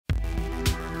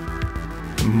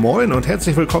Moin und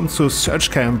herzlich willkommen zu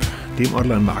Search Camp, dem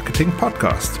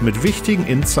Online-Marketing-Podcast mit wichtigen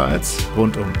Insights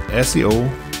rund um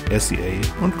SEO, SEA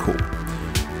und Co.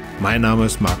 Mein Name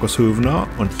ist Markus Hövener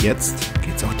und jetzt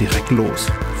geht's auch direkt los.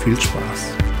 Viel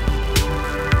Spaß!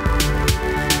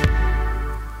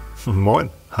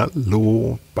 Moin,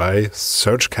 hallo bei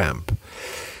Search Camp.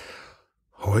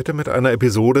 Heute mit einer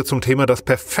Episode zum Thema das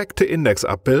perfekte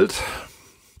Index-Abbild.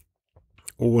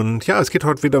 Und ja, es geht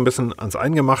heute wieder ein bisschen ans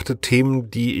Eingemachte, Themen,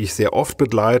 die ich sehr oft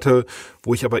begleite,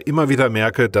 wo ich aber immer wieder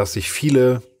merke, dass sich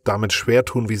viele damit schwer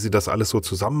tun, wie sie das alles so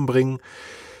zusammenbringen.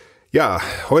 Ja,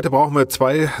 heute brauchen wir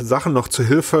zwei Sachen noch zur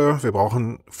Hilfe. Wir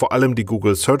brauchen vor allem die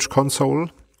Google Search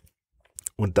Console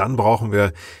und dann brauchen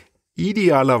wir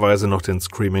idealerweise noch den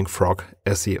Screaming Frog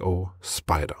SEO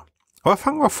Spider. Aber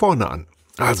fangen wir vorne an.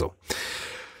 Also,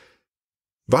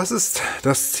 was ist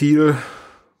das Ziel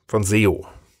von SEO?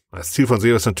 Das Ziel von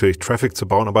SEO ist natürlich, Traffic zu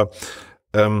bauen, aber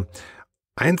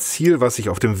ein Ziel, was ich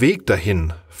auf dem Weg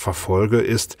dahin verfolge,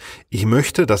 ist, ich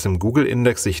möchte, dass im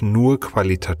Google-Index sich nur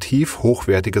qualitativ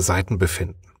hochwertige Seiten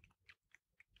befinden.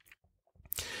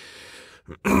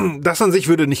 Das an sich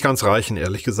würde nicht ganz reichen,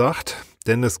 ehrlich gesagt,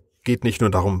 denn es geht nicht nur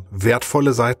darum,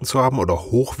 wertvolle Seiten zu haben oder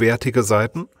hochwertige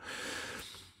Seiten,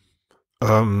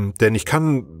 denn ich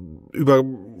kann über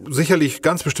sicherlich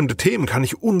ganz bestimmte Themen kann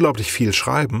ich unglaublich viel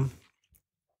schreiben.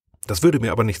 Das würde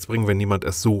mir aber nichts bringen, wenn niemand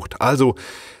es sucht. Also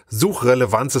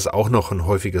Suchrelevanz ist auch noch ein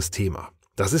häufiges Thema.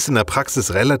 Das ist in der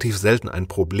Praxis relativ selten ein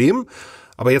Problem.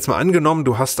 Aber jetzt mal angenommen,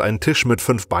 du hast einen Tisch mit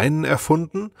 5 Beinen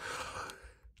erfunden,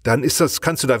 dann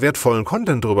kannst du da wertvollen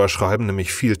Content drüber schreiben,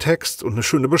 nämlich viel Text und eine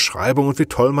schöne Beschreibung und wie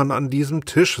toll man an diesem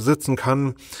Tisch sitzen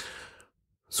kann.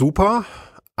 Super,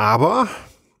 aber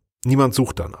niemand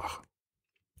sucht danach.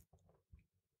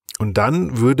 Und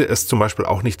dann würde es zum Beispiel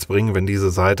auch nichts bringen, wenn diese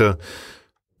Seite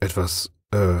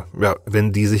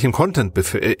wenn die sich im Content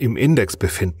im Index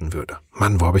befinden würde.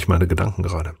 Mann, wo habe ich meine Gedanken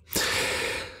gerade?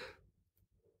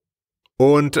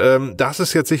 Und das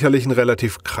ist jetzt sicherlich ein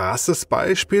relativ krasses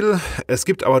Beispiel. Es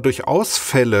gibt aber durchaus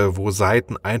Fälle, wo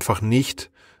Seiten einfach nicht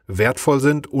wertvoll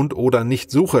sind und oder nicht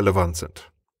suchrelevant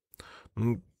sind.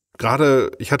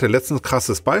 Gerade, ich hatte letztens ein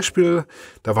krasses Beispiel,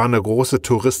 da war eine große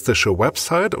touristische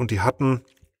Website und die hatten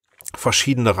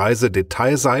verschiedene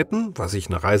Reisedetailseiten,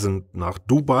 eine Reise nach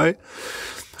Dubai.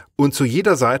 Und zu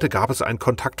jeder Seite gab es ein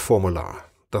Kontaktformular,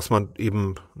 das man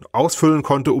eben ausfüllen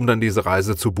konnte, um dann diese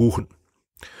Reise zu buchen.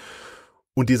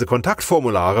 Und diese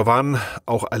Kontaktformulare waren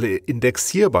auch alle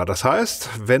indexierbar. Das heißt,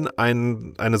 wenn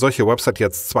eine solche Website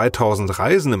jetzt 2000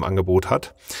 Reisen im Angebot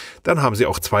hat, dann haben sie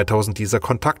auch 2000 dieser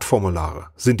Kontaktformulare.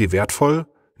 Sind die wertvoll?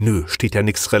 Nö, steht ja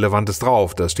nichts Relevantes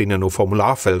drauf. Da stehen ja nur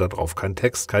Formularfelder drauf, kein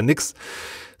Text, kein nix.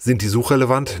 Sind die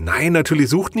suchrelevant? Nein, natürlich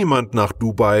sucht niemand nach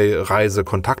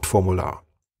Dubai-Reise-Kontaktformular.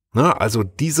 Also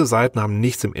diese Seiten haben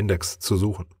nichts im Index zu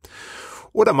suchen.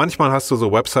 Oder manchmal hast du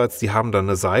so Websites, die haben dann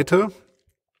eine Seite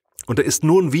und da ist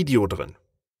nur ein Video drin.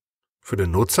 Für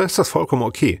den Nutzer ist das vollkommen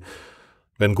okay.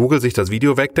 Wenn Google sich das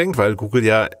Video wegdenkt, weil Google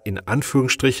ja in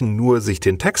Anführungsstrichen nur sich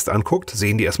den Text anguckt,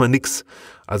 sehen die erstmal nichts.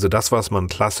 Also das, was man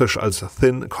klassisch als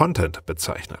Thin Content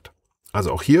bezeichnet.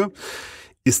 Also auch hier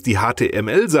ist die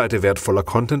HTML-Seite wertvoller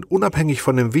Content unabhängig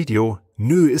von dem Video?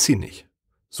 Nö, ist sie nicht.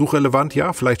 Suchrelevant,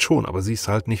 ja, vielleicht schon, aber sie ist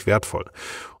halt nicht wertvoll.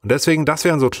 Und deswegen, das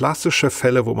wären so klassische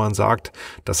Fälle, wo man sagt,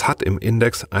 das hat im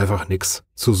Index einfach nichts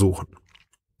zu suchen.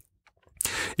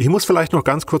 Ich muss vielleicht noch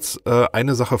ganz kurz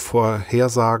eine Sache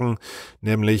vorhersagen,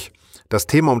 nämlich das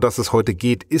Thema, um das es heute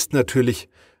geht, ist natürlich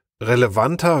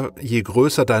relevanter, je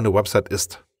größer deine Website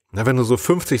ist. Wenn du so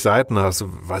 50 Seiten hast,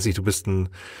 weiß ich,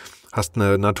 hast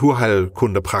eine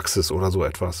Naturheilkunde-Praxis oder so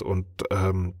etwas und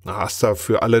hast da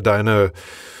für alle deine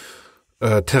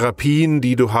Therapien,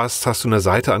 die du hast du eine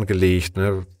Seite angelegt.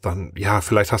 Ne? Dann, ja,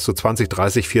 vielleicht hast du 20,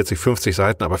 30, 40, 50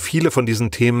 Seiten, aber viele von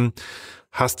diesen Themen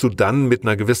hast du dann mit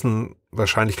einer gewissen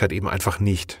Wahrscheinlichkeit eben einfach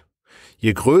nicht.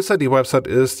 Je größer die Website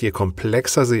ist, je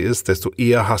komplexer sie ist, desto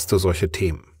eher hast du solche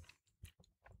Themen.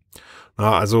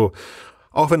 Also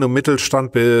auch wenn du im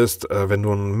Mittelstand bist, wenn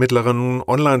du einen mittleren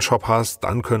Online-Shop hast,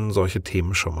 dann können solche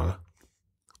Themen schon mal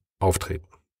auftreten.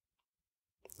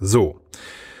 So.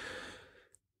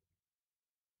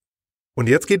 Und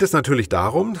jetzt geht es natürlich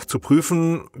darum, zu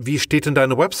prüfen, wie steht denn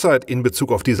deine Website in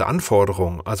Bezug auf diese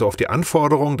Anforderung, also auf die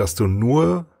Anforderung, dass du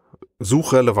nur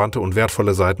suchrelevante und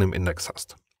wertvolle Seiten im Index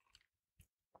hast.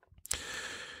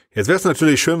 Jetzt wäre es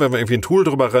natürlich schön, wenn wir irgendwie ein Tool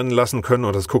drüber rennen lassen können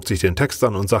und das guckt sich den Text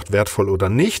an und sagt wertvoll oder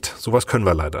nicht. Sowas können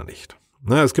wir leider nicht.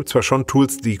 Es gibt zwar schon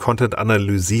Tools, die Content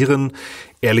analysieren.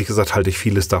 Ehrlich gesagt halte ich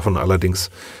vieles davon allerdings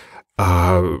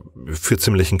für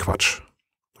ziemlichen Quatsch.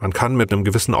 Man kann mit einem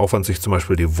gewissen Aufwand sich zum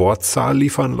Beispiel die Wortzahl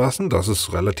liefern lassen. Das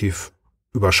ist relativ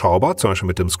überschaubar, zum Beispiel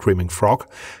mit dem Screaming Frog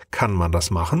kann man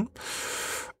das machen.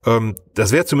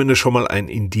 Das wäre zumindest schon mal ein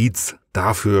Indiz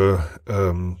dafür,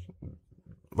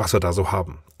 was wir da so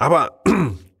haben. Aber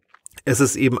es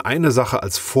ist eben eine Sache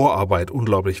als Vorarbeit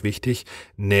unglaublich wichtig,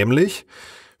 nämlich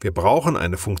wir brauchen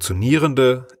eine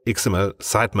funktionierende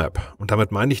XML-Sitemap. Und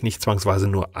damit meine ich nicht zwangsweise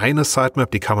nur eine Sitemap,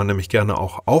 die kann man nämlich gerne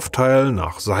auch aufteilen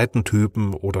nach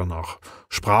Seitentypen oder nach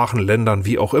Sprachen, Ländern,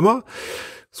 wie auch immer,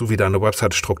 so wie deine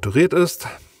Website strukturiert ist.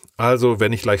 Also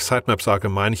wenn ich gleich Sitemap sage,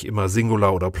 meine ich immer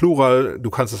Singular oder Plural. Du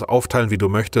kannst es aufteilen, wie du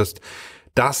möchtest.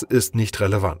 Das ist nicht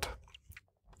relevant.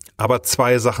 Aber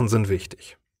 2 Sachen sind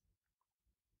wichtig.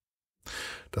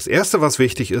 Das erste, was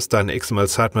wichtig ist, deine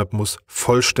XML-Sitemap muss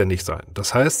vollständig sein.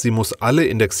 Das heißt, sie muss alle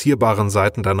indexierbaren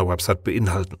Seiten deiner Website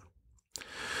beinhalten.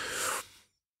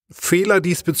 Fehler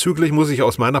diesbezüglich, muss ich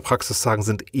aus meiner Praxis sagen,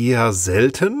 sind eher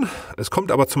selten. Es kommt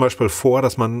aber zum Beispiel vor,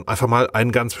 dass man einfach mal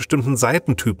einen ganz bestimmten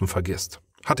Seitentypen vergisst.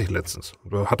 Hatte ich letztens.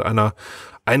 Da hat einer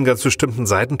einen ganz bestimmten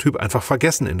Seitentyp einfach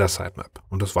vergessen in der Sitemap.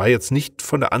 Und das war jetzt nicht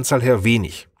von der Anzahl her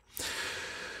wenig.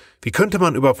 Wie könnte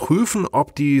man überprüfen,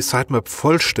 ob die Sitemap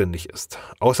vollständig ist?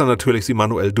 Außer natürlich, sie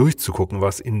manuell durchzugucken,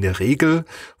 was in der Regel,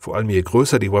 vor allem je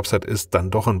größer die Website ist, dann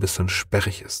doch ein bisschen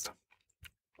sperrig ist.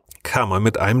 Kann man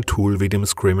mit einem Tool wie dem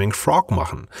Screaming Frog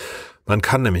machen. Man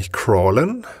kann nämlich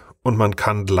crawlen und man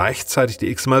kann gleichzeitig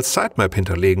die XML Sitemap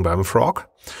hinterlegen beim Frog.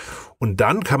 Und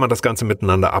dann kann man das Ganze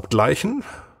miteinander abgleichen.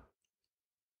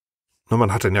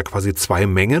 Man hat dann ja quasi 2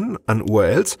 Mengen an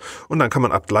URLs und dann kann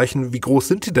man abgleichen, wie groß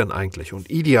sind die denn eigentlich?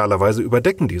 Und idealerweise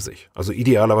überdecken die sich. Also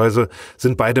idealerweise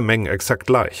sind beide Mengen exakt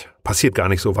gleich. Passiert gar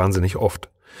nicht so wahnsinnig oft.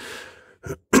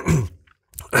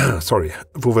 Sorry,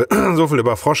 wo wir so viel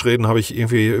über Frosch reden, habe ich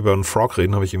irgendwie über einen Frog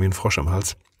reden, habe ich irgendwie einen Frosch am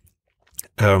Hals.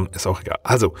 Ist auch egal.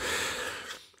 Also,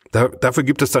 dafür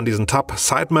gibt es dann diesen Tab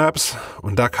Sitemaps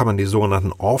und da kann man die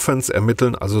sogenannten Orphans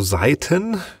ermitteln, also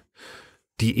Seiten,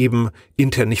 die eben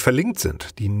intern nicht verlinkt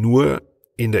sind, die nur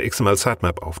in der XML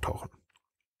Sitemap auftauchen.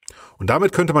 Und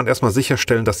damit könnte man erstmal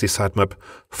sicherstellen, dass die Sitemap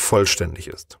vollständig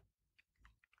ist.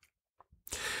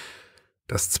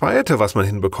 Das Zweite, was man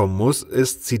hinbekommen muss,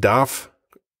 ist, sie darf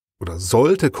oder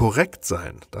sollte korrekt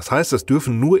sein. Das heißt, es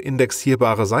dürfen nur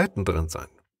indexierbare Seiten drin sein.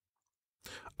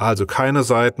 Also keine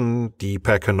Seiten, die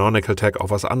per Canonical Tag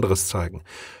auf was anderes zeigen.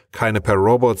 Keine per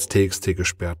robots.txt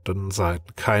gesperrten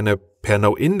Seiten. Keine per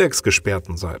NoIndex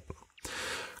gesperrten Seiten.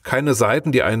 Keine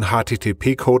Seiten, die einen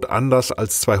HTTP-Code anders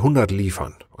als 200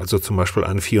 liefern. Also zum Beispiel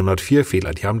einen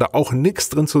 404-Fehler. Die haben da auch nichts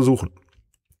drin zu suchen.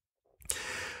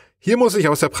 Hier muss ich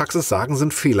aus der Praxis sagen,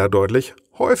 sind Fehler deutlich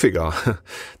häufiger.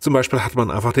 Zum Beispiel hat man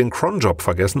einfach den Cron-Job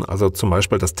vergessen, also zum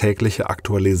Beispiel das tägliche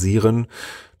Aktualisieren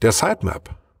der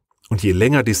Sitemap. Und je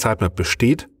länger die Sitemap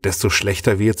besteht, desto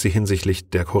schlechter wird sie hinsichtlich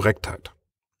der Korrektheit.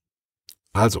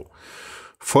 Also,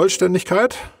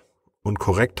 Vollständigkeit und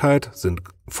Korrektheit sind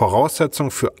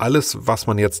Voraussetzungen für alles, was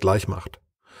man jetzt gleich macht.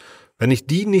 Wenn ich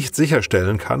die nicht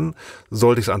sicherstellen kann,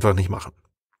 sollte ich es einfach nicht machen.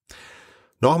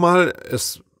 Nochmal,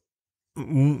 es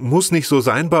muss nicht so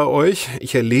sein bei euch.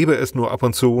 Ich erlebe es nur ab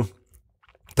und zu,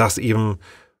 dass eben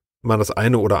man das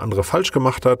eine oder andere falsch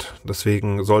gemacht hat.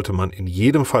 Deswegen sollte man in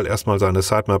jedem Fall erstmal seine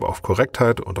Sitemap auf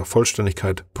Korrektheit und auf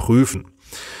Vollständigkeit prüfen.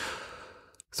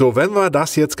 So, wenn wir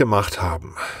das jetzt gemacht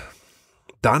haben,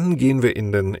 dann gehen wir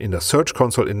in der Search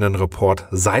Console in den Report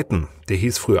Seiten. Der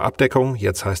hieß früher Abdeckung,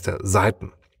 jetzt heißt er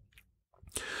Seiten.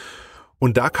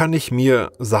 Und da kann ich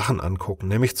mir Sachen angucken.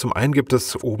 Nämlich zum einen gibt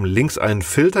es oben links einen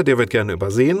Filter, der wird gerne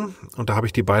übersehen. Und da habe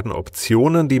ich die beiden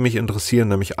Optionen, die mich interessieren,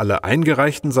 nämlich alle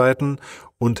eingereichten Seiten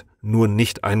und nur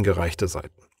nicht eingereichte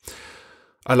Seiten.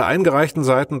 Alle eingereichten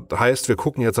Seiten heißt, wir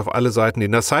gucken jetzt auf alle Seiten, die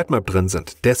in der Sitemap drin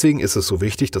sind. Deswegen ist es so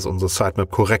wichtig, dass unsere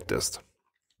Sitemap korrekt ist.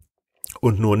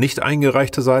 Und nur nicht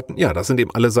eingereichte Seiten, ja, das sind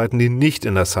eben alle Seiten, die nicht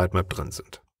in der Sitemap drin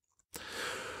sind.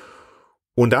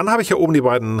 Und dann habe ich hier oben die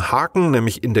beiden Haken,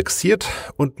 nämlich indexiert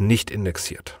und nicht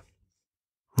indexiert.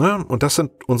 Ja, und das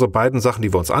sind unsere beiden Sachen,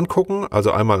 die wir uns angucken.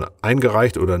 Also einmal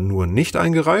eingereicht oder nur nicht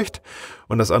eingereicht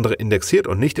und das andere indexiert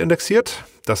und nicht indexiert.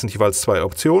 Das sind jeweils 2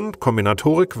 Optionen.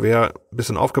 Kombinatorik, wer ein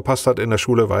bisschen aufgepasst hat in der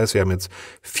Schule, weiß, wir haben jetzt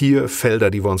 4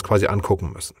 Felder, die wir uns quasi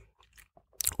angucken müssen.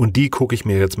 Und die gucke ich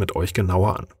mir jetzt mit euch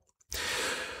genauer an.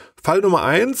 Fall Nummer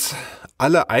 1,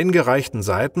 alle eingereichten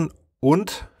Seiten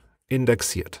und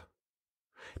indexiert.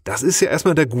 Das ist ja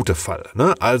erstmal der gute Fall,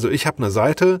 ne? Also ich habe eine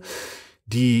Seite,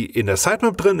 die in der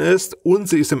Sitemap drin ist und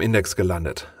sie ist im Index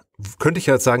gelandet. Könnte ich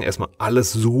jetzt sagen, erstmal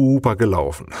alles super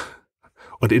gelaufen.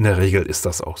 Und in der Regel ist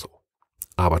das auch so.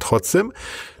 Aber trotzdem,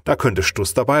 da könnte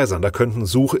Stuss dabei sein, da könnten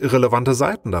suchrelevante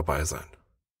Seiten dabei sein.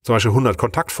 Zum Beispiel 100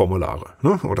 Kontaktformulare,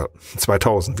 ne? Oder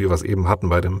 2000, wie wir es eben hatten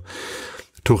bei dem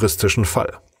touristischen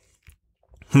Fall.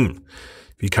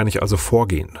 Wie Wie kann ich also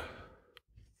vorgehen?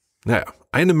 Naja,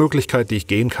 eine Möglichkeit, die ich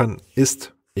gehen kann,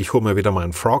 ist, ich hole mir wieder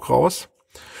meinen Frog raus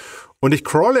und ich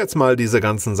crawl jetzt mal diese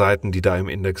ganzen Seiten, die da im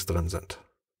Index drin sind.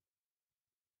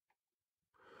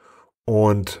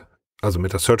 Und also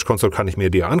mit der Search Console kann ich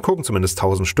mir die angucken, zumindest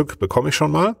 1000 Stück bekomme ich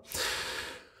schon mal.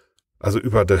 Also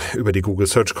über die Google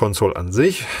Search Console an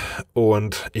sich.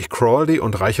 Und ich crawl die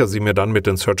und reichere sie mir dann mit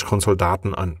den Search Console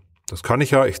Daten an. Das kann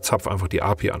ich ja, ich zapfe einfach die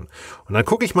API an. Und dann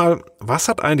gucke ich mal, was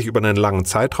hat eigentlich über einen langen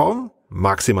Zeitraum,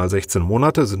 maximal 16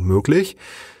 Monate sind möglich,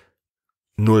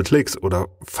 0 Klicks oder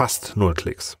fast 0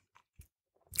 Klicks.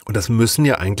 Und das müssen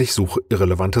ja eigentlich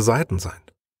suchrelevante Seiten sein.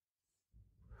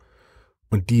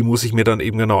 Und die muss ich mir dann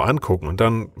eben genau angucken. Und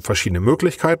dann verschiedene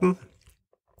Möglichkeiten.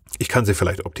 Ich kann sie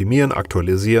vielleicht optimieren,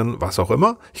 aktualisieren, was auch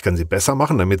immer. Ich kann sie besser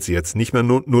machen, damit sie jetzt nicht mehr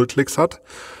 0 Klicks hat.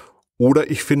 Oder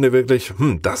ich finde wirklich,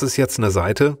 das ist jetzt eine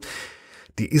Seite,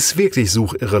 die ist wirklich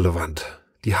suchirrelevant.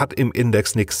 Die hat im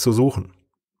Index nichts zu suchen.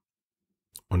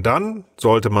 Und dann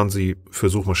sollte man sie für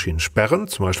Suchmaschinen sperren,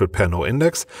 zum Beispiel per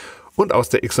NoIndex, und aus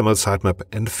der XML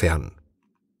Sitemap entfernen.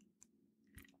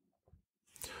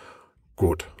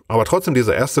 Gut. Aber trotzdem,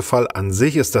 dieser erste Fall an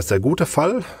sich ist das der gute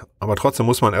Fall. Aber trotzdem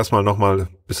muss man erstmal nochmal ein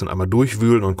bisschen einmal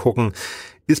durchwühlen und gucken,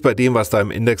 ist bei dem, was da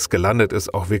im Index gelandet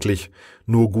ist, auch wirklich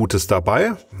nur Gutes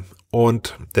dabei.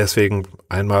 Und deswegen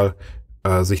einmal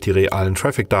sich die realen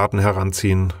Traffic-Daten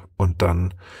heranziehen und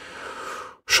dann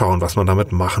schauen, was man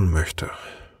damit machen möchte.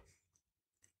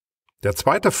 Der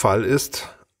zweite Fall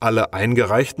ist alle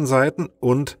eingereichten Seiten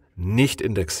und nicht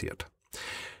indexiert.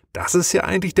 Das ist ja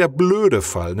eigentlich der blöde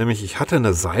Fall, nämlich ich hatte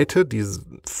eine Seite, die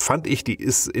fand ich, die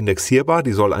ist indexierbar,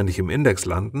 die soll eigentlich im Index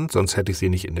landen, sonst hätte ich sie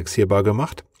nicht indexierbar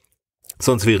gemacht,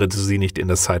 sonst wäre sie nicht in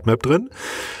der Sitemap drin,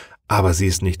 aber sie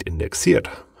ist nicht indexiert.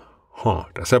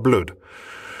 Das ist ja blöd.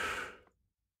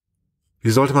 Wie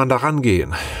sollte man da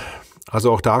rangehen?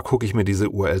 Also auch da gucke ich mir diese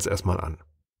URLs erstmal an,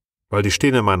 weil die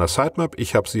stehen in meiner Sitemap,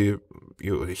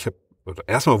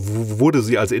 erstmal wurde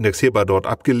sie als indexierbar dort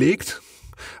abgelegt.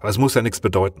 Aber es muss ja nichts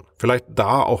bedeuten. Vielleicht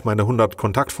da auch meine 100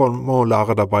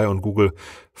 Kontaktformulare dabei und Google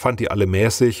fand die alle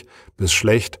mäßig bis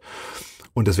schlecht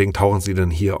und deswegen tauchen sie dann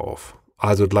hier auf.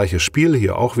 Also gleiches Spiel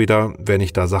hier auch wieder, wenn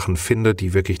ich da Sachen finde,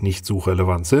 die wirklich nicht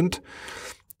suchrelevant sind,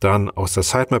 dann aus der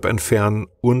Sitemap entfernen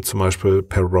und zum Beispiel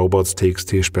per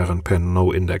robots.txt sperren, per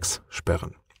NoIndex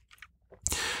sperren.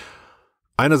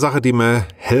 Eine Sache, die mir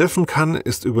helfen kann,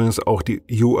 ist übrigens auch die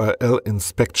URL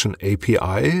Inspection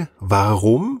API.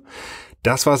 Warum?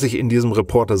 Das, was ich in diesem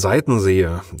Report Seiten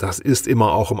sehe, das ist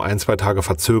immer auch um 1-2 Tage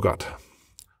verzögert.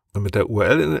 Und mit der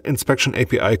URL Inspection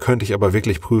API könnte ich aber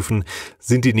wirklich prüfen,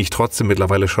 sind die nicht trotzdem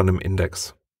mittlerweile schon im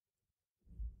Index?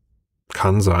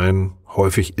 Kann sein,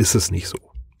 häufig ist es nicht so.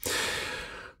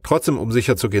 Trotzdem, um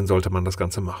sicher zu gehen, sollte man das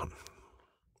Ganze machen.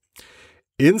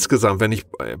 Insgesamt, wenn ich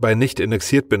bei nicht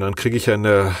indexiert bin, dann kriege ich ja in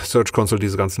der Search Console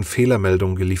diese ganzen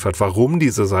Fehlermeldungen geliefert, warum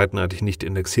diese Seiten eigentlich nicht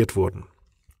indexiert wurden.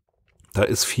 Da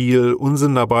ist viel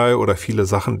Unsinn dabei oder viele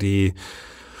Sachen, die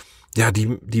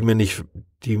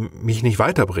mich nicht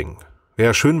weiterbringen.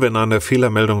 Wäre schön, wenn da eine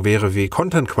Fehlermeldung wäre wie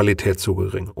Content-Qualität zu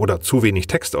gering oder zu wenig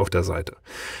Text auf der Seite.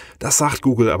 Das sagt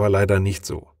Google aber leider nicht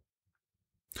so.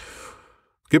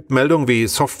 Gibt Meldungen wie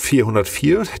Soft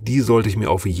 404, die sollte ich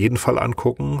mir auf jeden Fall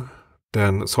angucken.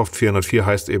 Denn Soft 404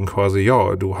 heißt eben quasi,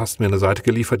 ja, du hast mir eine Seite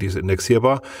geliefert, die ist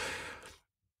indexierbar.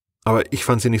 Aber ich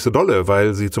fand sie nicht so dolle,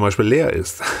 weil sie zum Beispiel leer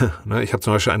ist. Ich habe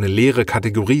zum Beispiel eine leere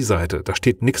Kategorieseite, da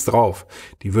steht nichts drauf.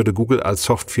 Die würde Google als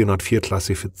Soft 404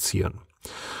 klassifizieren.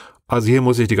 Also hier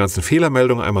muss ich die ganzen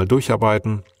Fehlermeldungen einmal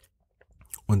durcharbeiten.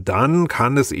 Und dann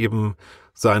kann es eben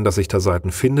sein, dass ich da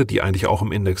Seiten finde, die eigentlich auch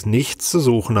im Index nichts zu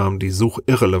suchen haben, die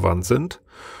suchirrelevant sind.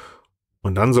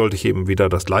 Und dann sollte ich eben wieder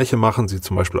das Gleiche machen, sie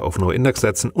zum Beispiel auf NoIndex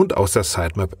setzen und aus der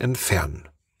Sitemap entfernen.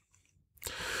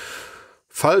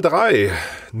 Fall 3.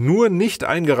 Nur nicht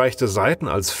eingereichte Seiten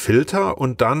als Filter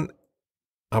und dann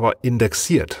aber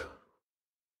indexiert.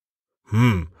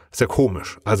 Ist ja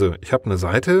komisch. Also ich habe eine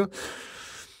Seite,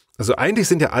 also eigentlich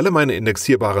sind ja alle meine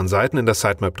indexierbaren Seiten in der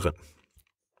Sitemap drin.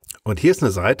 Und hier ist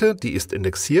eine Seite, die ist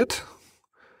indexiert,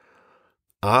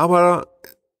 aber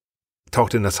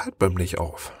taucht in der Sitemap nicht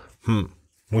auf.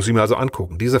 Muss ich mir also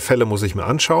angucken. Diese Fälle muss ich mir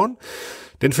anschauen,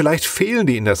 denn vielleicht fehlen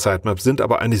die in der Sitemap, sind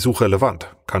aber eigentlich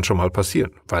suchrelevant. Kann schon mal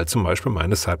passieren, weil zum Beispiel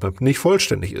meine Sitemap nicht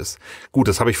vollständig ist. Gut,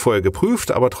 das habe ich vorher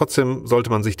geprüft, aber trotzdem sollte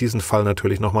man sich diesen Fall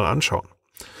natürlich nochmal anschauen.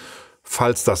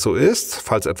 Falls das so ist,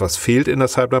 falls etwas fehlt in der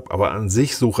Sitemap, aber an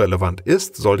sich suchrelevant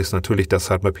ist, sollte ich es natürlich der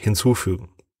Sitemap hinzufügen.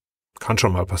 Kann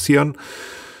schon mal passieren.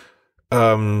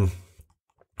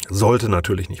 Sollte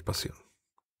natürlich nicht passieren.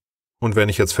 Und wenn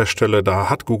ich jetzt feststelle, da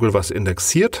hat Google was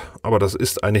indexiert, aber das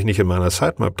ist eigentlich nicht in meiner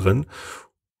Sitemap drin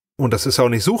und das ist auch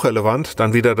nicht suchrelevant,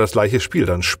 dann wieder das gleiche Spiel.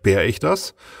 Dann sperre ich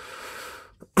das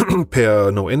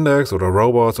per NoIndex oder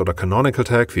Robots oder Canonical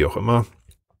Tag, wie auch immer.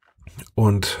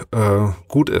 Und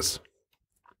gut ist.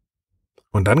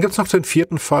 Und dann gibt's noch den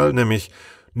vierten Fall, nämlich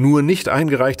nur nicht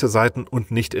eingereichte Seiten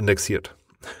und nicht indexiert.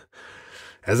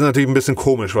 Das ist natürlich ein bisschen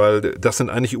komisch, weil das sind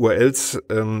eigentlich URLs,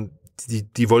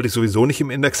 die wollte ich sowieso nicht im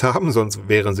Index haben, sonst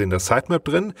wären sie in der Sitemap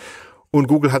drin. Und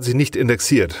Google hat sie nicht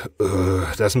indexiert.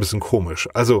 Das ist ein bisschen komisch.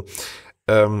 Also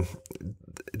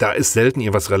da ist selten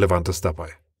irgendwas Relevantes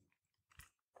dabei.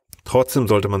 Trotzdem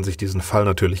sollte man sich diesen Fall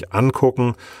natürlich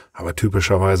angucken, aber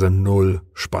typischerweise null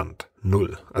spannend.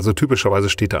 Null. Also typischerweise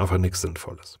steht da einfach nichts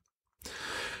Sinnvolles.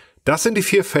 Das sind die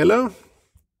 4 Fälle.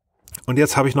 Und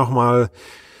jetzt habe ich nochmal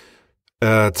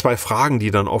 2 Fragen,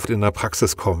 die dann oft in der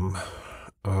Praxis kommen.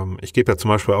 Ich gebe ja zum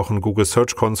Beispiel auch ein Google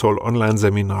Search Console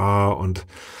Online-Seminar und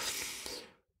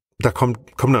da kommen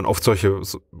dann oft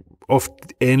oft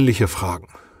ähnliche Fragen.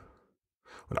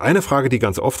 Und eine Frage, die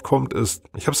ganz oft kommt, ist,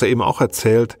 ich habe es ja eben auch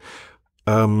erzählt,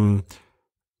 wenn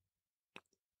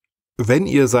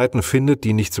ihr Seiten findet,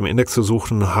 die nicht zum Index zu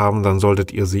suchen haben, dann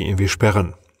solltet ihr sie irgendwie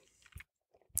sperren.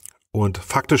 Und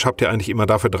faktisch habt ihr eigentlich immer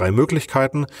dafür 3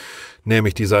 Möglichkeiten,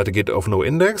 nämlich die Seite geht auf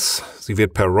NoIndex, sie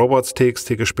wird per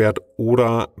robots.txt gesperrt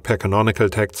oder per Canonical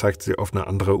Tag zeigt sie auf eine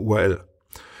andere URL.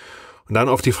 Und dann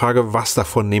auf die Frage, was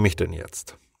davon nehme ich denn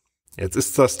jetzt? Jetzt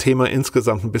ist das Thema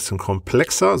insgesamt ein bisschen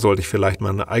komplexer, sollte ich vielleicht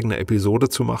mal eine eigene Episode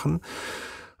zu machen.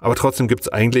 Aber trotzdem gibt es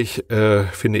eigentlich,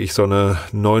 finde ich, so eine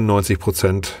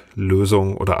 99%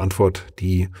 Lösung oder Antwort,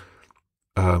 die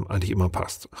eigentlich immer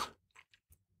passt.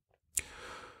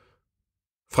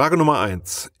 Frage Nummer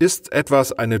 1. Ist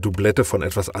etwas eine Doublette von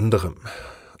etwas anderem?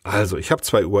 Also, ich habe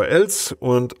 2 URLs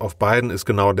und auf beiden ist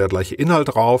genau der gleiche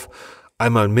Inhalt drauf.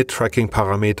 Einmal mit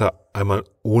Tracking-Parameter, einmal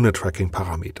ohne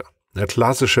Tracking-Parameter. Eine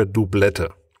klassische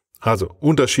Doublette. Also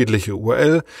unterschiedliche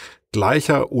URL,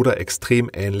 gleicher oder extrem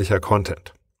ähnlicher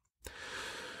Content.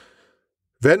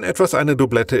 Wenn etwas eine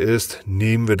Doublette ist,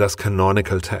 nehmen wir das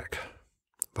Canonical Tag.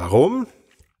 Warum?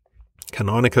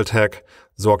 Canonical Tag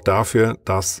sorgt dafür,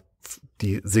 dass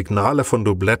die Signale von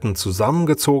Doubletten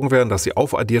zusammengezogen werden, dass sie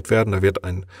aufaddiert werden. Da wird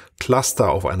ein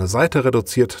Cluster auf eine Seite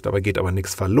reduziert. Dabei geht aber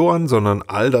nichts verloren, sondern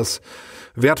all das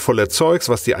wertvolle Zeugs,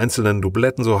 was die einzelnen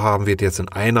Doubletten so haben, wird jetzt in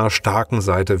einer starken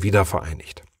Seite wieder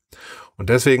vereinigt. Und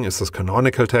deswegen ist das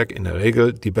Canonical Tag in der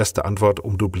Regel die beste Antwort,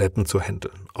 um Doubletten zu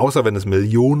handeln. Außer wenn es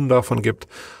Millionen davon gibt.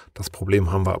 Das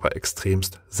Problem haben wir aber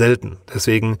extremst selten.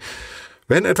 Deswegen,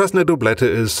 wenn etwas eine Doublette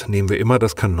ist, nehmen wir immer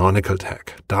das Canonical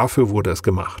Tag. Dafür wurde es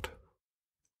gemacht.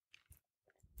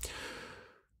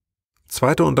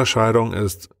 Zweite Unterscheidung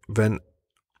ist, wenn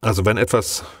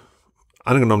etwas,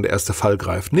 angenommen der erste Fall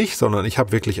greift nicht, sondern ich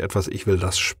habe wirklich etwas, ich will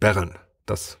das sperren.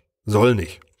 Das soll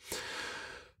nicht.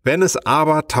 Wenn es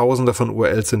aber Tausende von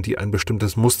URLs sind, die ein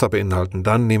bestimmtes Muster beinhalten,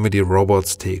 dann nehmen wir die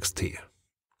robots.txt.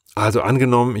 Also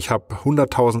angenommen, ich habe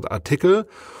 100.000 Artikel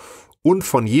und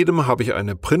von jedem habe ich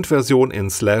eine Printversion in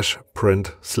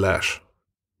 /print/.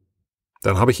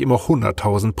 Dann habe ich immer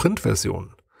 100.000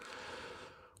 Printversionen.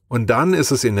 Und dann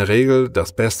ist es in der Regel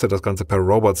das Beste, das Ganze per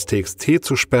robots.txt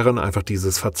zu sperren, einfach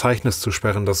dieses Verzeichnis zu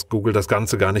sperren, dass Google das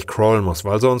Ganze gar nicht crawlen muss,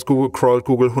 weil sonst crawlt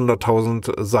Google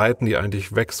 100.000 Seiten, die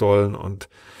eigentlich weg sollen und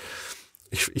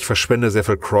ich verschwende sehr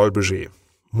viel Crawl-Budget.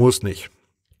 Muss nicht.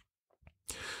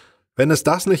 Wenn es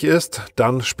das nicht ist,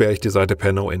 dann sperre ich die Seite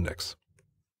per NoIndex.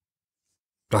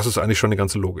 Das ist eigentlich schon die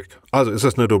ganze Logik. Also ist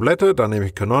es eine Doublette, dann nehme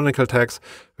ich Canonical Tags.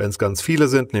 Wenn es ganz viele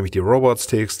sind, nehme ich die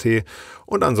robots.txt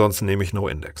und ansonsten nehme ich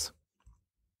NoIndex.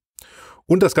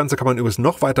 Und das Ganze kann man übrigens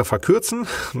noch weiter verkürzen.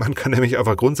 Man kann nämlich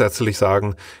einfach grundsätzlich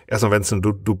sagen, erstmal wenn es eine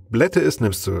Doublette ist,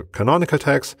 nimmst du Canonical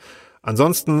Tags.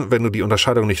 Ansonsten, wenn du die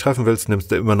Unterscheidung nicht treffen willst,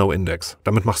 nimmst du immer NoIndex.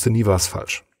 Damit machst du nie was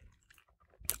falsch.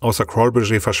 Außer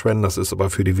Crawl-Budget verschwenden, das ist aber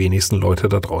für die wenigsten Leute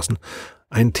da draußen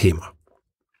ein Thema.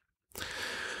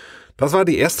 Das war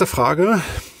die erste Frage.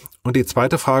 Und die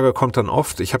zweite Frage kommt dann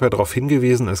oft, ich habe ja darauf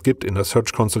hingewiesen, es gibt in der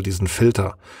Search Console diesen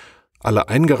Filter. Alle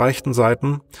eingereichten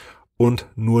Seiten und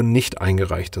nur nicht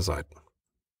eingereichte Seiten.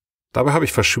 Dabei habe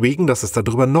ich verschwiegen, dass es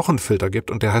darüber noch einen Filter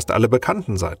gibt und der heißt alle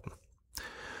bekannten Seiten.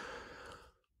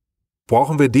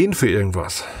 Brauchen wir den für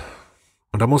irgendwas?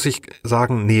 Und da muss ich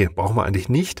sagen, nee, brauchen wir eigentlich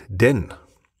nicht, denn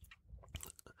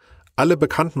alle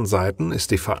bekannten Seiten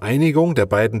ist die Vereinigung der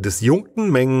beiden disjunkten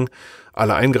Mengen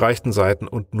aller eingereichten Seiten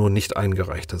und nur nicht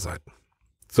eingereichte Seiten.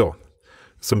 So,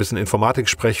 ist so ein bisschen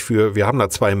Informatik-Sprech für, wir haben da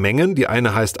 2 Mengen, die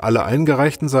eine heißt alle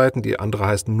eingereichten Seiten, die andere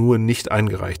heißt nur nicht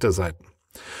eingereichte Seiten.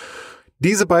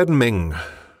 Diese beiden Mengen,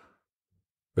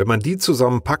 wenn man die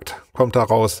zusammenpackt, kommt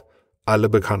daraus alle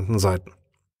bekannten Seiten.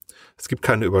 Es gibt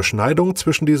keine Überschneidung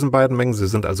zwischen diesen beiden Mengen. Sie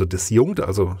sind also disjunkt,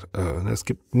 also es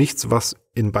gibt nichts, was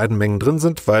in beiden Mengen drin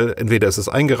sind, weil entweder ist es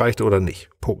eingereicht oder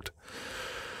nicht. Punkt.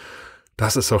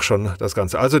 Das ist doch schon das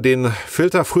Ganze. Also den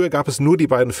Filter, früher gab es nur die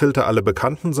beiden Filter, alle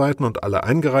bekannten Seiten und alle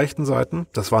eingereichten Seiten.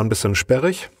 Das war ein bisschen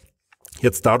sperrig.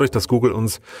 Jetzt dadurch, dass Google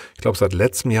uns, ich glaube seit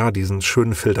letztem Jahr, diesen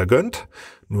schönen Filter gönnt,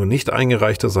 nur nicht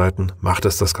eingereichte Seiten, macht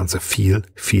es das Ganze viel,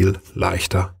 viel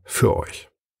leichter für euch.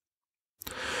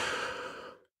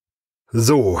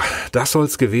 So, das soll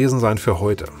es gewesen sein für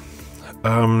heute.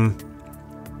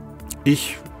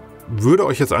 Ich würde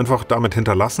euch jetzt einfach damit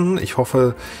hinterlassen. Ich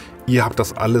hoffe, ihr habt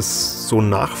das alles so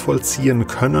nachvollziehen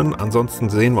können. Ansonsten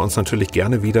sehen wir uns natürlich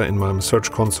gerne wieder in meinem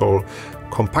Search Console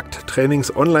Kompakt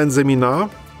Trainings Online-Seminar.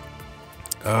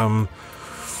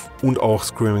 Und auch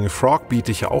Screaming Frog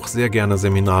biete ich ja auch sehr gerne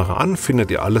Seminare an.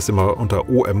 Findet ihr alles immer unter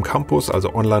OM Campus,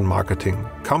 also Online Marketing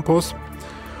Campus.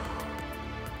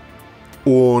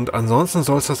 Und ansonsten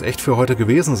soll es das echt für heute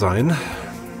gewesen sein.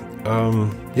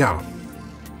 Ja.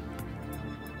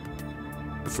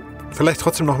 Vielleicht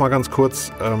trotzdem noch mal ganz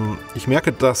kurz. Ich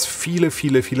merke, dass viele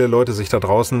Leute sich da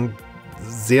draußen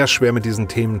sehr schwer mit diesen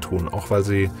Themen tun. Auch weil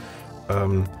sie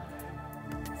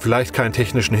vielleicht keinen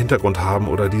technischen Hintergrund haben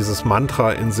oder dieses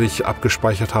Mantra in sich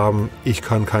abgespeichert haben, ich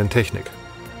kann keine Technik.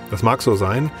 Das mag so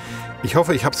sein. Ich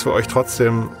hoffe, ich habe es für euch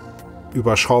trotzdem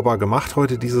überschaubar gemacht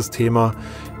heute, dieses Thema.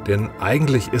 Denn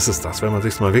eigentlich ist es das, wenn man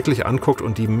sich es mal wirklich anguckt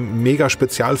und die mega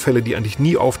Spezialfälle, die eigentlich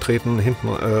nie auftreten, hinten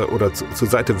oder zur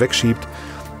Seite wegschiebt,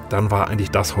 dann war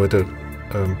eigentlich das heute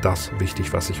das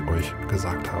wichtig, was ich euch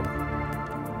gesagt habe.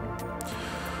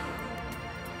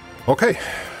 Okay,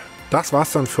 das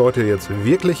war's dann für heute jetzt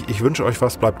wirklich. Ich wünsche euch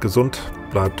was, bleibt gesund,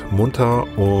 bleibt munter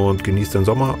und genießt den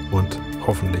Sommer und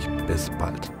hoffentlich bis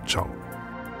bald. Ciao.